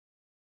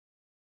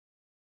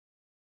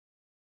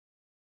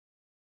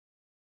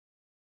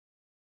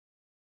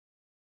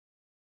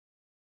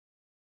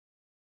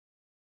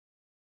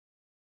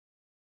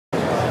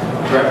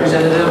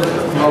Representative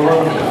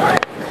Maloney,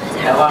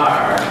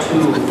 LR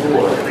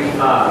 2435,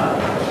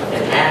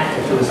 an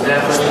act to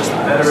establish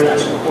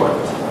Veterans Court.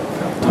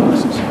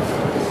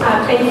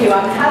 Thank you.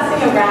 I'm passing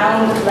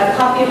around a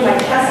copy of my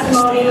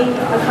testimony,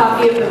 a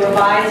copy of the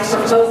revised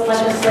proposed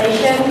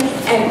legislation,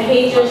 and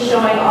pages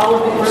showing all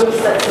of the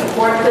groups that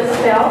support this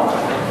bill.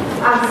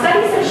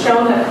 Studies have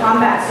shown that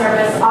combat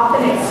service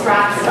often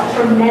extracts a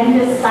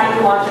tremendous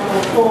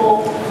psychological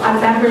toll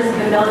on members of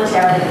the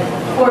military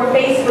who are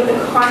faced with the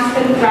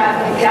constant threat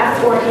of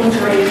death or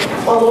injury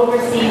while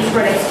overseas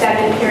for an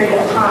extended period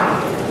of time.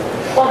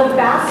 While the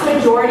vast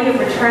majority of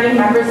returning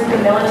members of the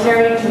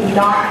military do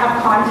not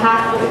have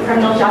contact with the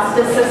criminal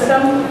justice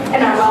system and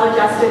are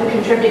well-adjusted,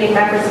 contributing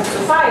members of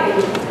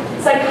society,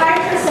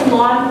 psychiatrists and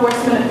law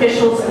enforcement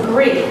officials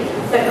agree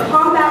that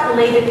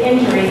combat-related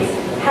injuries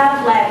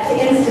have led to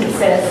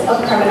instances of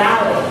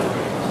criminality.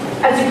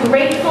 As a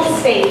grateful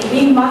state,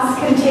 we must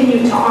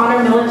continue to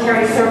honor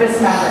military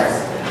service members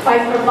by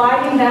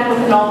providing them with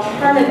an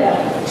alternative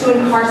to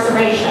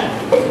incarceration,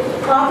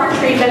 proper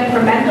treatment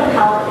for mental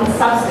health and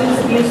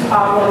substance abuse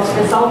problems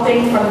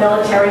resulting from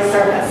military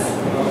service.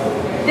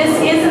 This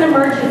is an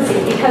emergency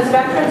because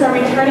veterans are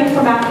returning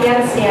from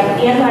Afghanistan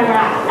and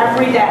Iraq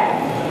every day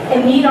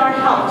and need our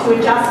help to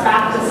adjust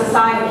back to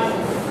society.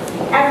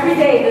 Every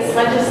day this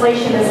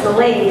legislation is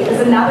delayed is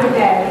another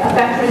day a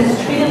veteran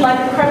is treated like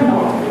a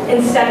criminal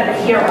instead of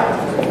a hero.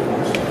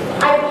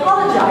 I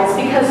apologize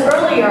because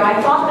earlier I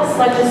thought this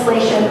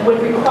legislation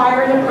would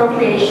require an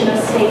appropriation of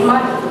state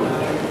money.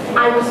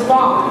 I was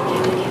wrong.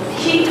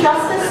 Chief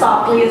Justice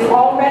Sockley is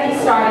already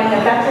starting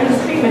a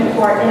Veterans Treatment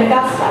Court in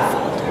Augusta.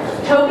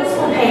 TOGUS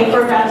will pay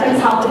for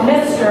Veterans Health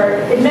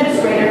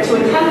Administrator to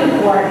attend the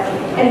court,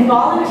 and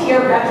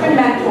volunteer veteran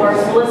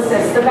mentors will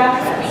assist the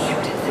veterans.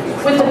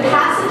 With the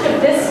passage of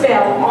this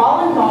bill,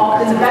 all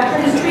involved in the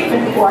Veterans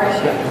Treatment Court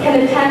can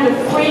attend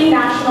a free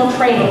national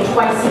training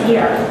twice a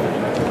year.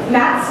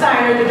 Matt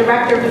Steiner, the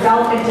Director of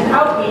Development and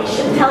Outreach,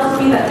 tells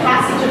me that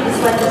passage of this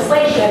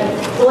legislation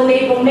will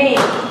enable Maine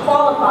to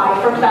qualify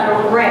for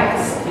federal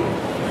grants.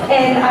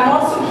 And I'm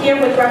also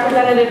here with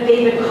Representative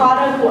David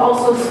Cotta, who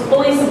also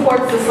fully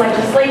supports this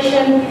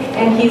legislation,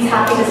 and he's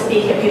happy to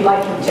speak if you'd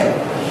like him to.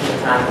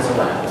 Time is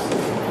elapsed.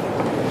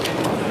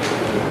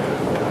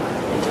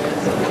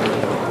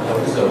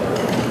 Over.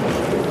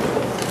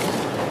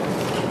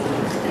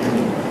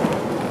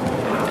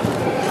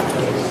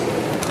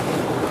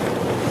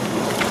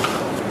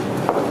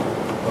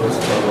 Post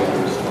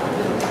closed.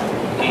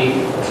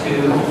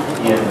 8-2.